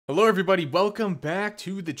Hello everybody, welcome back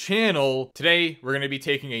to the channel. Today, we're going to be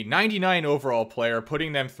taking a 99 overall player,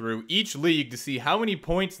 putting them through each league to see how many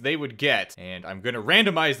points they would get. And I'm going to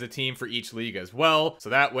randomize the team for each league as well. So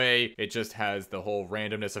that way, it just has the whole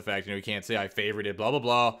randomness effect. You know, you can't say I favorited, blah, blah,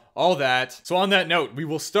 blah, all that. So on that note, we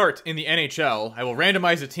will start in the NHL. I will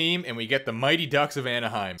randomize a team and we get the Mighty Ducks of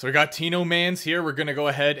Anaheim. So we got Tino Mans here. We're going to go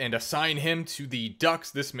ahead and assign him to the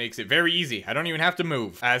Ducks. This makes it very easy. I don't even have to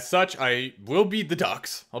move. As such, I will be the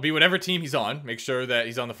Ducks. I'll be whatever team he's on. Make sure that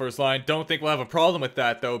he's on the first line. Don't think we'll have a problem with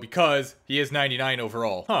that though, because he is 99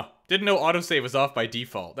 overall. Huh. Didn't know autosave was off by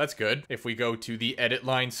default. That's good. If we go to the edit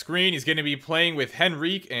line screen, he's going to be playing with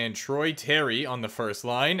Henrique and Troy Terry on the first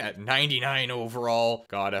line at 99 overall.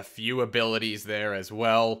 Got a few abilities there as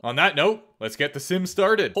well. On that note, let's get the sim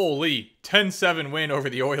started. Holy, 10-7 win over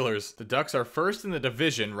the Oilers. The Ducks are first in the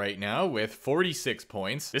division right now with 46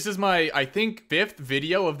 points. This is my, I think, 5th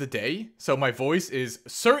video of the day, so my voice is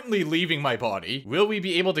certainly leaving my body. Will we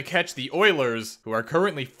be able to catch the Oilers, who are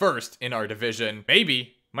currently first in our division?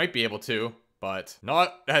 Maybe. Might be able to, but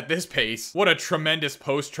not at this pace. What a tremendous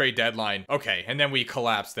post-trade deadline. Okay, and then we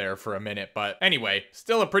collapsed there for a minute, but anyway,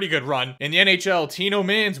 still a pretty good run. In the NHL, Tino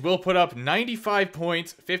Mans will put up 95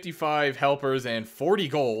 points, 55 helpers, and 40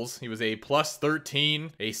 goals. He was a plus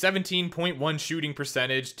 13, a 17.1 shooting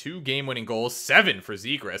percentage, 2 game-winning goals, 7 for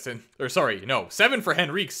Zegras, and, or sorry, no, 7 for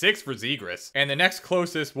Henrique, 6 for Zegras. And the next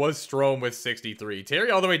closest was Strome with 63.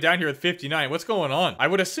 Terry all the way down here with 59. What's going on? I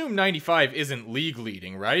would assume 95 isn't league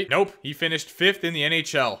leading, right? Nope, he finished 5th in the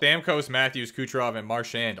NHL. Stamkos, Matthews, Kucherov, and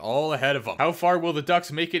Marchand all ahead of him. How far will the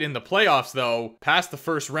Ducks make it in the playoffs, though? Past the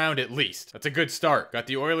first round at least. That's a good start. Got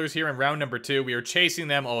the Oilers here in round number 2. We are chasing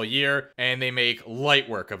them all year, and they make light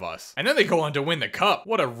work of us. And then they go on to win the Cup.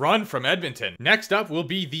 What a run from Edmonton. Next up will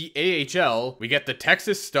be the AHL. We get the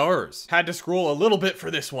Texas Stars. Had to scroll a little bit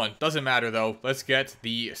for this one. Doesn't matter, though. Let's get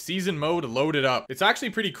the season mode loaded up. It's actually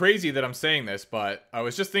pretty crazy that I'm saying this, but I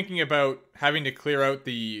was just thinking about having to clear out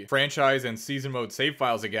the franchise and season mode save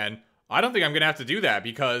files again. I don't think I'm gonna have to do that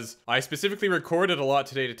because I specifically recorded a lot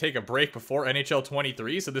today to take a break before NHL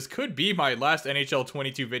 23, so this could be my last NHL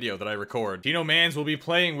 22 video that I record. Tino Mans will be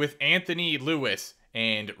playing with Anthony Lewis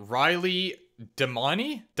and Riley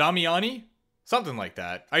Damiani? Something like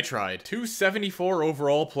that. I tried. 274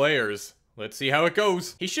 overall players. Let's see how it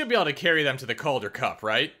goes. He should be able to carry them to the Calder Cup,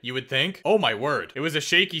 right? You would think? Oh my word. It was a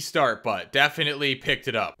shaky start, but definitely picked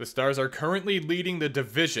it up. The Stars are currently leading the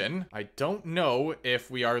division. I don't know if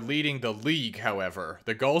we are leading the league, however.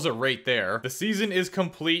 The goals are right there. The season is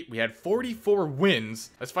complete. We had 44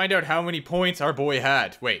 wins. Let's find out how many points our boy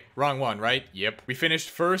had. Wait, wrong one, right? Yep. We finished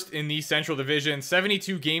first in the Central Division,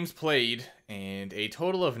 72 games played. And a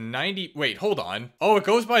total of 90... Wait, hold on. Oh, it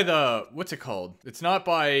goes by the... What's it called? It's not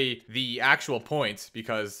by the actual points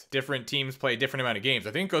because different teams play a different amount of games.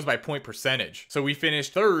 I think it goes by point percentage. So we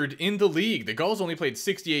finished 3rd in the league. The Gulls only played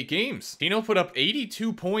 68 games. Tino put up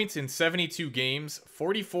 82 points in 72 games,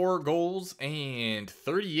 44 goals, and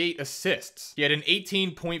 38 assists. He had an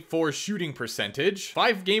 18.4 shooting percentage,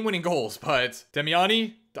 5 game-winning goals, but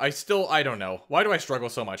Damiani... I don't know. Why do I struggle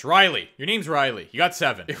so much? Riley. Your name's Riley. You got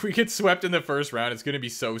 7. If we get swept in the first round, it's gonna be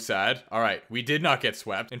so sad. All right, we did not get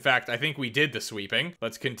swept. In fact, I think we did the sweeping.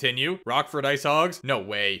 Let's continue. Rockford Ice Hogs? No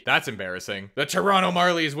way. That's embarrassing. The Toronto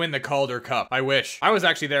Marlies win the Calder Cup. I wish. I was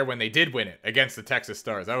actually there when they did win it against the Texas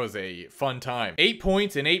Stars. That was a fun time. 8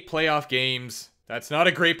 points in 8 playoff games. That's not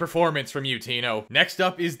a great performance from you, Tino. Next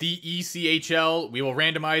up is the ECHL. We will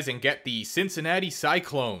randomize and get the Cincinnati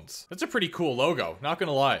Cyclones. That's a pretty cool logo, not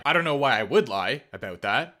gonna lie. I don't know why I would lie about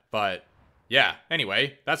that, but... yeah,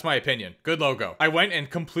 anyway, that's my opinion. Good logo. I went and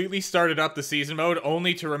completely started up the season mode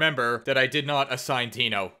only to remember that I did not assign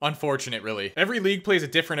Tino. Unfortunate, really. Every league plays a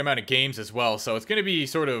different amount of games as well, so it's gonna be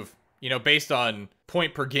sort of, you know, based on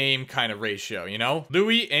point per game kind of ratio, you know?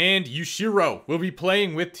 Louis and Yushiro will be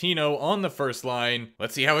playing with Tino on the first line.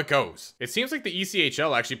 Let's see how it goes. It seems like the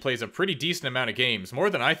ECHL actually plays a pretty decent amount of games, more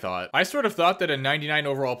than I thought. I sort of thought that a 99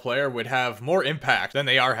 overall player would have more impact than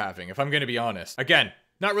they are having, if I'm gonna be honest. Again,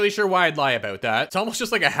 not really sure why I'd lie about that. It's almost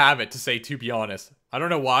just like a habit to say, to be honest. I don't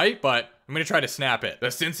know why, but I'm gonna try to snap it.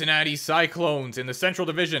 The Cincinnati Cyclones in the Central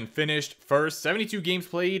Division finished first. 72 games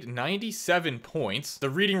played, 97 points. The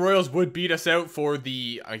Reading Royals would beat us out for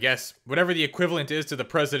the, I guess, whatever the equivalent is to the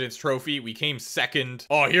President's Trophy. We came second.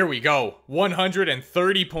 Oh, here we go.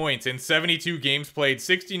 130 points in 72 games played,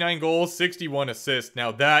 69 goals, 61 assists.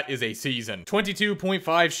 Now that is a season.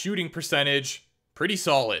 22.5 shooting percentage. Pretty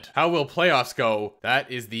solid. How will playoffs go?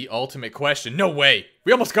 That is the ultimate question. No way.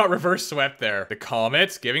 We almost got reverse swept there. The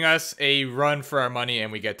Comets giving us a run for our money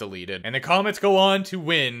and we get deleted. And the Comets go on to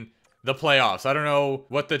win the playoffs. I don't know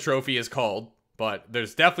what the trophy is called, but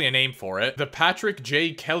there's definitely a name for it. The Patrick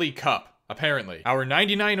J. Kelly Cup. Apparently. Our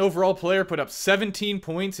 99 overall player put up 17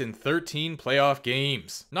 points in 13 playoff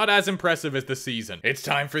games. Not as impressive as the season. It's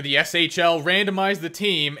time for the SHL randomize the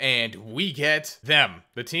team, and we get them.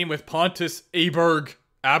 The team with Pontus Aberg.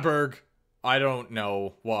 I don't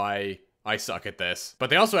know why I suck at this. But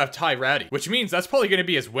they also have Ty Ratty, which means that's probably going to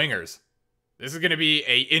be his wingers. This is going to be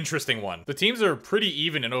a interesting one. The teams are pretty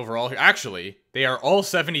even in overall here. Actually, they are all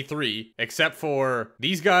 73, except for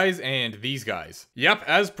these guys and these guys. Yep,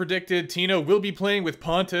 as predicted, Tino will be playing with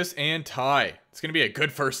Pontus and Ty. It's going to be a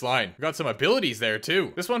good first line. We got some abilities there,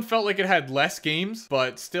 too. This one felt like it had less games,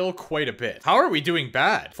 but still quite a bit. How are we doing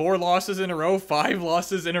bad? 4 losses in a row? 5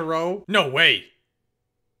 losses in a row? No way.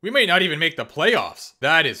 We may not even make the playoffs.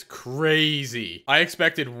 That is crazy. I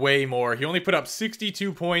expected way more. He only put up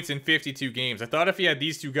 62 points in 52 games. I thought if he had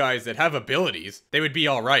these two guys that have abilities, they would be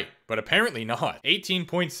all right. But apparently not.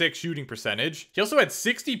 18.6 shooting percentage. He also had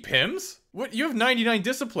 60 PIMs? What? You have 99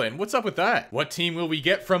 discipline. What's up with that? What team will we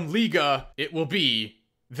get from Liga? It will be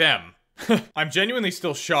them. I'm genuinely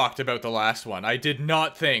still shocked about the last one. I did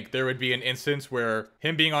not think there would be an instance where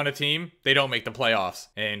him being on a team, they don't make the playoffs.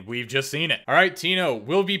 And we've just seen it. All right, Tino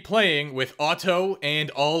will be playing with Otto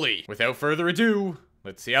and Ollie. Without further ado,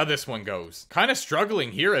 let's see how this one goes. Kind of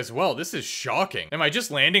struggling here as well. This is shocking. Am I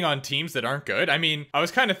just landing on teams that aren't good? I mean, I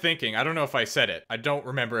was kind of thinking, I don't know if I said it. I don't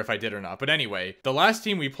remember if I did or not. But anyway, the last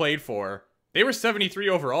team we played for, they were 73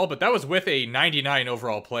 overall, but that was with a 99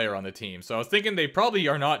 overall player on the team. So I was thinking they probably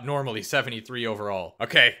are not normally 73 overall.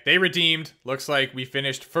 Okay, they redeemed. Looks like we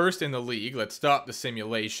finished first in the league. Let's stop the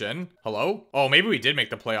simulation. Hello? Oh, maybe we did make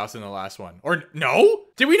the playoffs in the last one. Or no?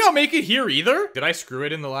 Did we not make it here either? Did I screw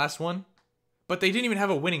it in the last one? But they didn't even have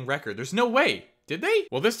a winning record. There's no way. Did they?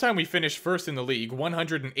 Well, this time we finished first in the league,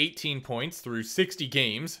 118 points through 60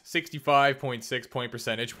 games, 65.6 point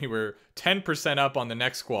percentage. We were 10% up on the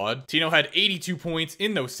next squad. Tino had 82 points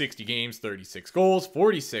in those 60 games, 36 goals,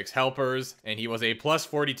 46 helpers, and he was a plus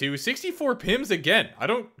 42, 64 PIMs again. I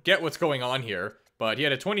don't get what's going on here, but he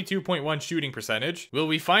had a 22.1 shooting percentage. Will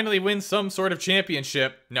we finally win some sort of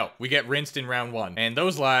championship? No, we get rinsed in round 1, and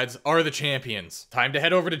those lads are the champions. Time to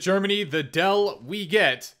head over to Germany. The Dell we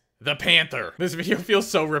get the Panther. This video feels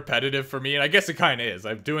so repetitive for me, and I guess it kind of is.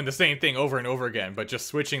 I'm doing the same thing over and over again, but just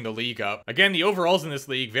switching the league up. Again, the overalls in this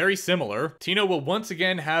league, very similar. Tino will once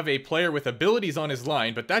again have a player with abilities on his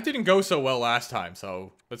line, but that didn't go so well last time,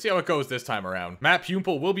 so let's see how it goes this time around. Matt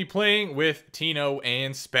Pumple will be playing with Tino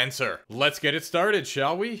and Spencer. Let's get it started,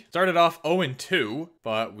 shall we? Started off 0-2,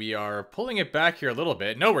 but we are pulling it back here a little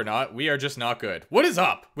bit. No, we're not. We are just not good. What is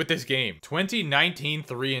up with this game? 2019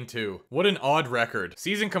 3-2. What an odd record.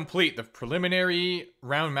 Season complete. The preliminary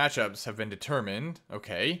round matchups have been determined.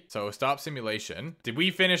 Okay, so stop simulation. Did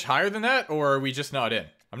we finish higher than that, or are we just not in?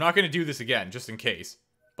 I'm not going to do this again, just in case.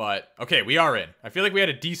 But, okay, we are in. I feel like we had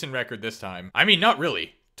a decent record this time. I mean, not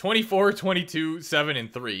really. 24, 22, 7,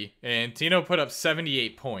 and 3. And Tino put up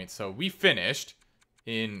 78 points, so we finished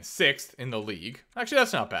in 6th in the league. Actually,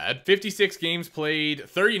 that's not bad. 56 games played,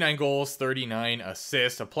 39 goals, 39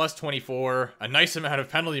 assists, a plus 24, a nice amount of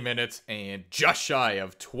penalty minutes, and just shy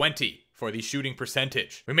of 20 for the shooting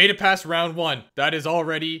percentage. We made it past round 1. That is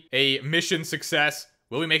already a mission success.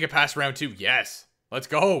 Will we make it past round 2? Yes. Let's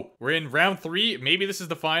go. We're in round 3. Maybe this is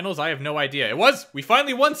the finals. I have no idea. It was. We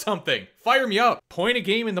finally won something. Fire me up. Point a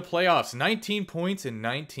game in the playoffs. 19 points in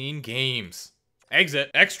 19 games.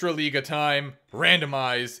 Exit, extra Liga time,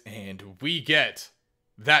 randomize, and we get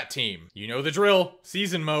that team. You know the drill,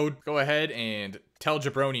 season mode. Go ahead and tell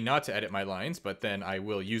Jabroni not to edit my lines, but then I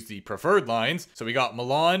will use the preferred lines. So we got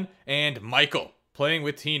Milan and Michael playing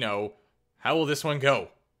with Tino. How will this one go?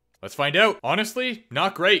 Let's find out. Honestly,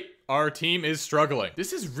 not great. Our team is struggling.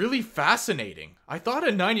 This is really fascinating. I thought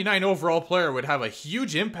a 99 overall player would have a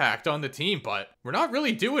huge impact on the team, but we're not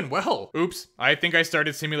really doing well. Oops, I think I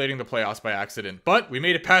started simulating the playoffs by accident, but we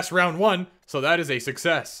made it past round 1, so that is a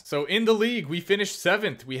success. So in the league, we finished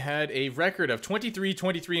 7th. We had a record of 23,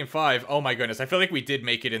 23, and 5. Oh my goodness, I feel like we did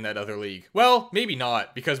make it in that other league. Well, maybe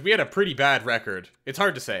not, because we had a pretty bad record. It's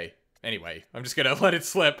hard to say. Anyway, I'm just gonna let it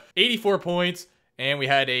slip. 84 points. And we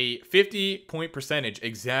had a 50-point percentage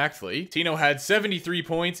exactly. Tino had 73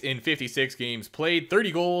 points in 56 games played,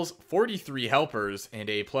 30 goals, 43 helpers, and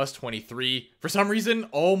a plus 23. For some reason,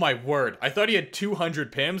 oh my word, I thought he had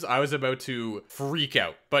 200 PIMs. I was about to freak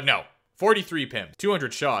out. But no, 43 PIMs,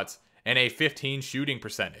 200 shots, and a 15 shooting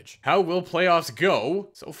percentage. How will playoffs go?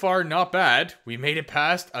 So far, not bad. We made it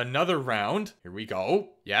past another round. Here we go.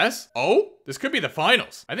 Yes? Oh, this could be the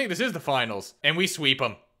finals. I think this is the finals. And we sweep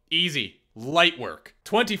them. Easy. Light work.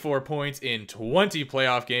 24 points in 20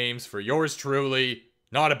 playoff games for yours truly,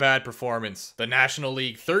 Not a bad performance. The National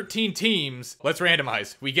League, 13 teams. Let's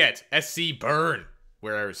randomize. We get SC Bern,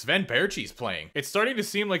 where Sven Berchi's playing. It's starting to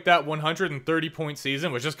seem like that 130-point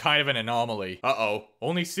season was just kind of an anomaly. Uh-oh.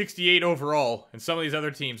 Only 68 overall, and some of these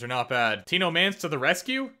other teams are not bad. Tino Mans to the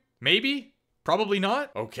rescue? Maybe? Probably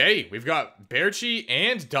not. Okay, we've got Berchi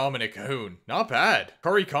and Dominic Cahoon. Not bad.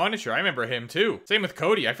 Corey Conacher, I remember him too. Same with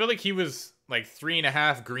Cody. I feel like he was like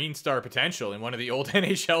 3.5 green star potential in one of the old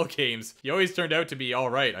NHL games. He always turned out to be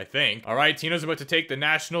all right, I think. All right, Tino's about to take the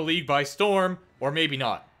National League by storm, or maybe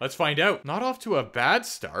not. Let's find out. Not off to a bad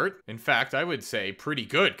start. In fact, I would say pretty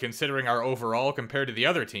good considering our overall compared to the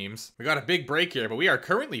other teams. We got a big break here, but we are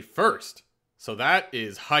currently first. So that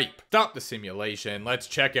is hype. Stop the simulation. Let's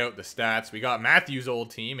check out the stats. We got Matthew's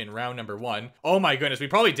old team in round number 1. Oh my goodness, we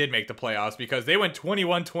probably did make the playoffs because they went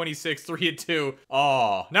 21-26, 3-2.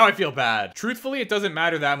 Aw, now I feel bad. Truthfully, it doesn't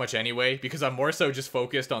matter that much anyway because I'm more so just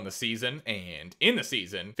focused on the season. And in the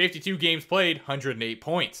season, 52 games played, 108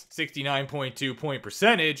 points, 69.2 point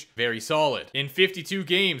percentage, very solid. In 52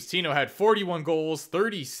 games, Tino had 41 goals,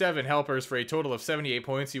 37 helpers for a total of 78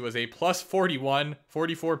 points. He was a plus 41,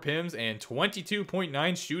 44 PIMs, and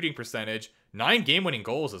 22.9 shooting percentage, 9 game-winning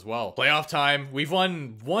goals as well. Playoff time. We've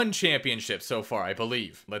won 1 championship so far, I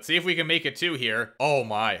believe. Let's see if we can make it 2 here. Oh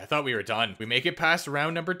my, I thought we were done. We make it past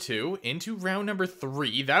round number 2 into round number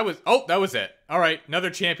 3. That was it. All right, another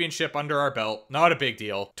championship under our belt. Not a big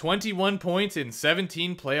deal. 21 points in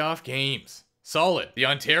 17 playoff games. Solid. The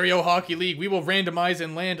Ontario Hockey League, we will randomize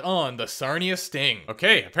and land on the Sarnia Sting.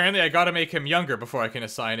 Okay, apparently I gotta make him younger before I can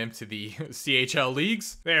assign him to the CHL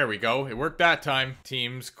leagues. There we go. It worked that time.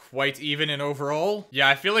 Teams quite even in overall. Yeah,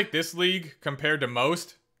 I feel like this league, compared to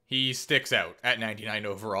most, he sticks out at 99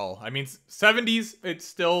 overall. I mean, 70s, it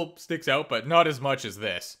still sticks out, but not as much as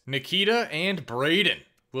this. Nikita and Braden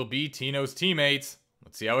will be Tino's teammates.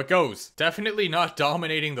 Let's see how it goes. Definitely not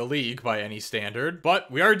dominating the league by any standard,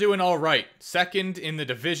 but we are doing all right. Second in the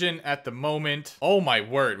division at the moment. Oh my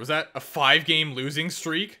word, was that a 5-game losing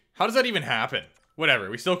streak? How does that even happen? Whatever,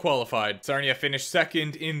 we still qualified. Sarnia finished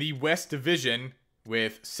second in the West Division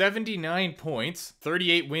with 79 points,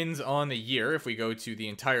 38 wins on the year. If we go to the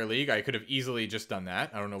entire league, I could have easily just done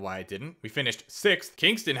that. I don't know why I didn't. We finished 6th.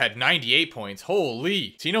 Kingston had 98 points. Holy.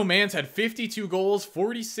 Tino Mans had 52 goals,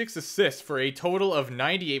 46 assists for a total of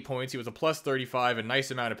 98 points. He was a plus 35, a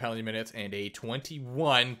nice amount of penalty minutes, and a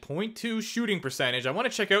 21.2 shooting percentage. I want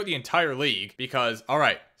to check out the entire league because, all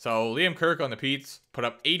right, so Liam Kirk on the Pete's put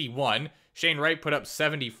up 81. Shane Wright put up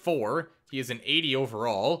 74. He is an 80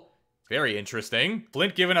 overall. Very interesting.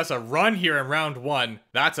 Flint giving us a run here in round 1.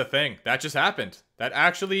 That's a thing. That just happened. That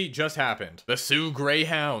actually just happened. The Sioux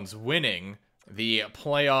Greyhounds winning the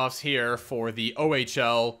playoffs here for the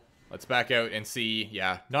OHL. Let's back out and see.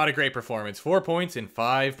 Yeah, not a great performance. 4 points in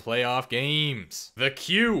 5 playoff games. The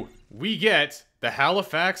Q. We get the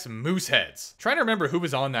Halifax Mooseheads. Trying to remember who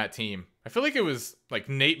was on that team. I feel like it was like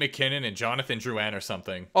Nate McKinnon and Jonathan Drouin or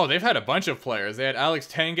something. Oh, they've had a bunch of players. They had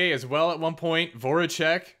Alex Tanguay as well at one point.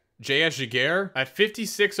 Voracek. J.S. Jaguar. At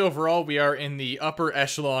 56 overall, we are in the upper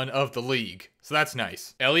echelon of the league. So that's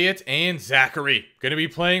nice. Elliot and Zachary. Gonna be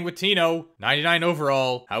playing with Tino. 99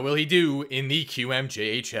 overall. How will he do in the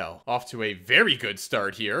QMJHL? Off to a very good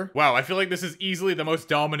start here. Wow, I feel like this is easily the most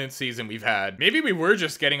dominant season we've had. Maybe we were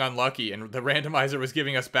just getting unlucky and the randomizer was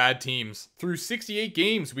giving us bad teams. Through 68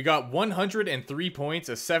 games, we got 103 points,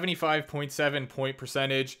 a 75.7 point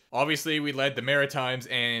percentage. Obviously, we led the Maritimes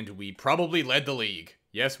and we probably led the league.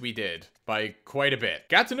 Yes, we did. By quite a bit.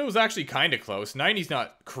 Gatineau was actually kind of close. 90's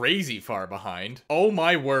not crazy far behind. Oh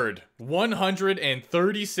my word.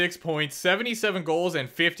 136 points, 77 goals, and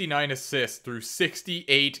 59 assists through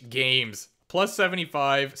 68 games. Plus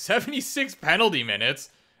 75, 76 penalty minutes,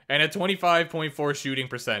 and a 25.4 shooting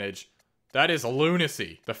percentage. That is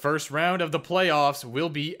lunacy. The first round of the playoffs will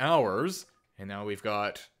be ours. And now we've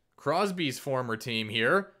got Crosby's former team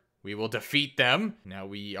here. We will defeat them. Now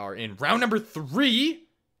we are in round number 3,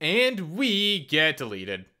 and we get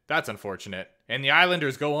deleted. That's unfortunate. And the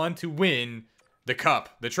Islanders go on to win the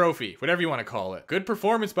cup, the trophy, whatever you want to call it. Good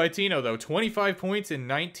performance by Tino, though. 25 points in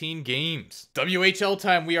 19 games. WHL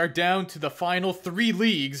time, we are down to the final 3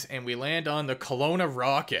 leagues, and we land on the Kelowna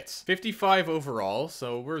Rockets. 55 overall,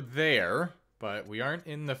 so we're there. But we aren't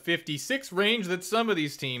in the 56 range that some of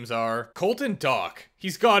these teams are. Colton Dock.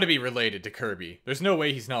 He's got to be related to Kirby. There's no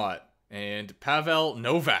way he's not. And Pavel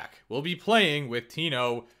Novak will be playing with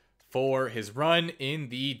Tino for his run in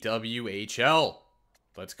the WHL.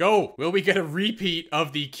 Let's go. Will we get a repeat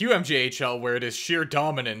of the QMJHL where it is sheer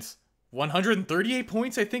dominance? 138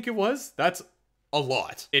 points, I think it was? That's a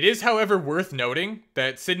lot. It is, however, worth noting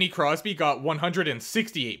that Sidney Crosby got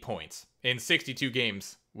 168 points. in 62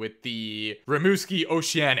 games with the Rimouski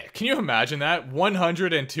Oceanic. Can you imagine that?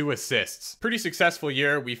 102 assists. Pretty successful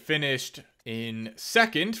year. We finished in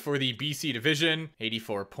second for the BC division,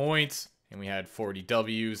 84 points. And we had 40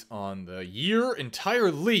 W's on the year.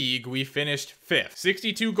 Entire league, we finished 5th.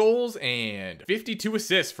 62 goals and 52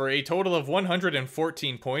 assists for a total of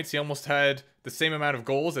 114 points. He almost had the same amount of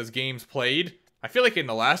goals as games played. I feel like in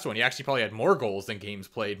the last one, he actually probably had more goals than games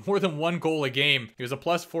played. More than 1 goal a game. He was a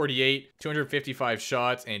plus 48, 255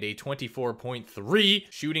 shots, and a 24.3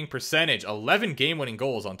 shooting percentage. 11 game-winning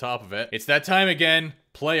goals on top of it. It's that time again.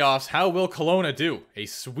 Playoffs. How will Kelowna do? A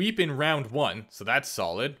sweep in round 1, so that's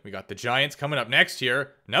solid. We got the Giants coming up next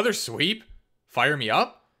year. Another sweep. Fire me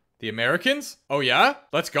up. The Americans? Oh yeah?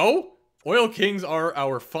 Let's go. Oil Kings are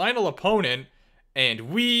our final opponent, and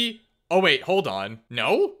we... Oh wait, hold on.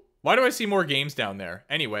 No? Why do I see more games down there?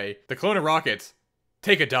 Anyway, the Kelowna Rockets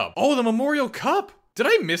take a dub. Oh, the Memorial Cup! Did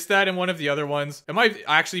I miss that in one of the other ones? Am I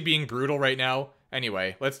actually being brutal right now?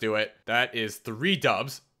 Anyway, let's do it. That is 3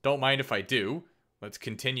 dubs. Don't mind if I do. Let's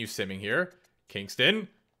continue simming here. Kingston,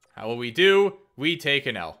 how will we do? We take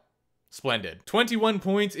an L. Splendid. 21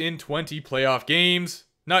 points in 20 playoff games.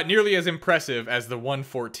 Not nearly as impressive as the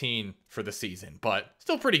 114 for the season, but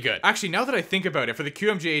still pretty good. Actually, now that I think about it, for the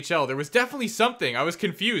QMJHL, there was definitely something. I was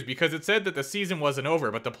confused because it said that the season wasn't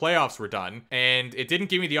over, but the playoffs were done, and it didn't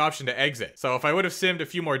give me the option to exit. So if I would have simmed a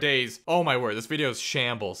few more days, oh my word, this video is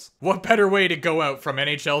shambles. What better way to go out from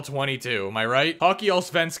NHL 22, am I right? Hockey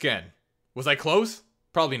Allsvenskan. Was I close?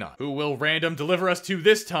 Probably not. Who will random deliver us to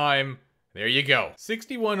this time? There you go.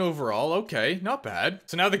 61 overall, okay, not bad.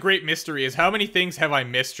 So now the great mystery is how many things have I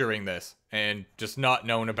missed during this and just not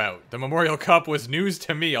known about? The Memorial Cup was news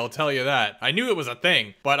to me, I'll tell you that. I knew it was a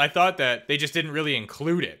thing, but I thought that they just didn't really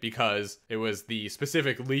include it because it was the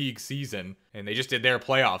specific league season and they just did their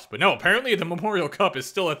playoffs. But no, apparently the Memorial Cup is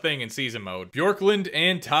still a thing in season mode. Bjorklund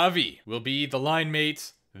and Tavi will be the line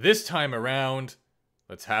mates this time around.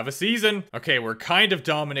 Let's have a season. Okay, we're kind of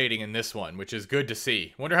dominating in this one, which is good to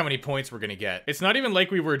see. Wonder how many points we're gonna get. It's not even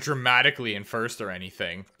like we were dramatically in first or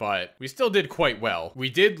anything, but we still did quite well. We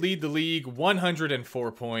did lead the league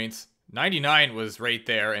 104 points. 99 was right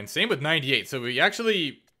there, and same with 98. So we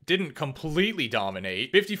actually didn't completely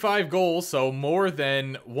dominate. 55 goals, so more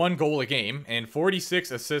than 1 goal a game, and 46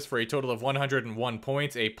 assists for a total of 101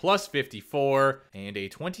 points, a plus 54, and a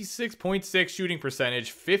 26.6 shooting percentage,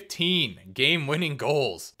 15 game-winning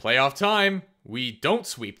goals. Playoff time, we don't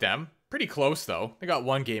sweep them. Pretty close, though. They got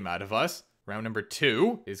 1 game out of us. Round number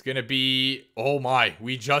 2 is gonna be... Oh my,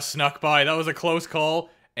 we just snuck by. That was a close call,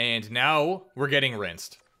 and now we're getting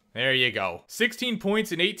rinsed. There you go. 16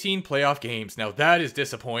 points in 18 playoff games. Now that is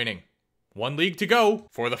disappointing. 1 league to go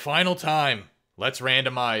for the final time. Let's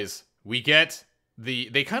randomize. We get the...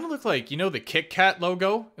 They kind of look like, you know, the Kit Kat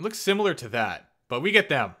logo? It looks similar to that. But we get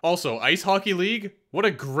them. Also, Ice Hockey League? What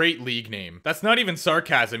a great league name. That's not even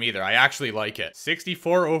sarcasm either. I actually like it.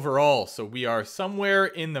 64 overall. So we are somewhere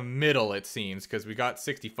in the middle, it seems. Because we got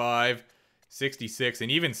 65, 66,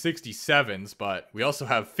 and even 67s. But we also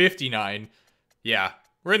have 59. Yeah.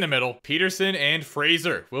 We're in the middle. Peterson and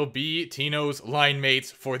Fraser will be Tino's line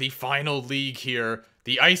mates for the final league here,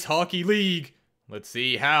 the Ice Hockey League. Let's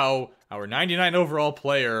see how our 99 overall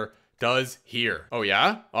player does here. Oh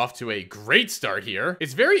yeah? Off to a great start here.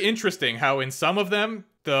 It's very interesting how in some of them,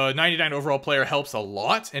 the 99 overall player helps a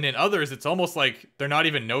lot, and in others, it's almost like they're not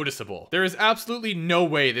even noticeable. There is absolutely no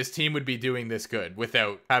way this team would be doing this good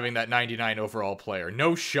without having that 99 overall player.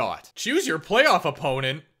 No shot. Choose your playoff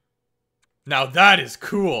opponent. Now that is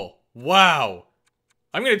cool. Wow.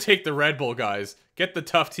 I'm gonna take the Red Bull, guys. Get the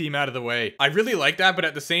tough team out of the way. I really like that, but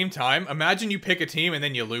at the same time, imagine you pick a team and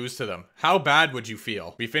then you lose to them. How bad would you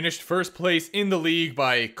feel? We finished first place in the league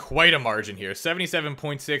by quite a margin here.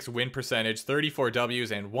 77.6 win percentage, 34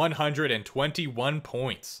 W's, and 121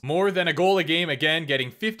 points. More than a goal a game, again,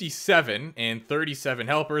 getting 57 and 37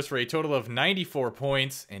 helpers for a total of 94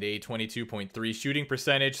 points and a 22.3 shooting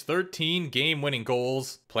percentage, 13 game-winning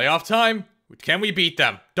goals. Playoff time. Can we beat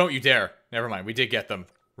them? Don't you dare. Never mind, we did get them.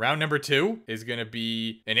 Round number 2 is going to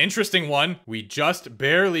be an interesting one. We just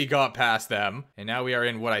barely got past them, and now we are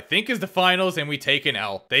in what I think is the finals, and we take an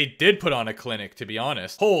L. They did put on a clinic, to be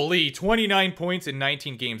honest. Holy, 29 points in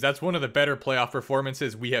 19 games. That's one of the better playoff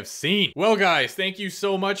performances we have seen. Well, guys, thank you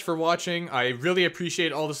so much for watching. I really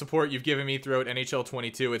appreciate all the support you've given me throughout NHL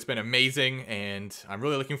 22. It's been amazing, and I'm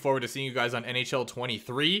really looking forward to seeing you guys on NHL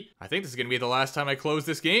 23. I think this is going to be the last time I close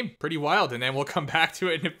this game. Pretty wild, and then we'll come back to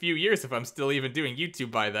it in a few years if I'm still even doing YouTube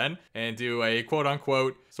by then, and do a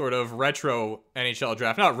quote-unquote sort of retro NHL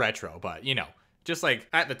draft. Not retro, but, you know, just like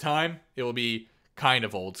at the time, it will be kind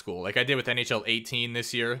of old school, like I did with NHL 18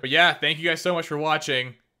 this year. But yeah, thank you guys so much for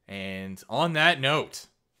watching. And on that note,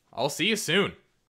 I'll see you soon.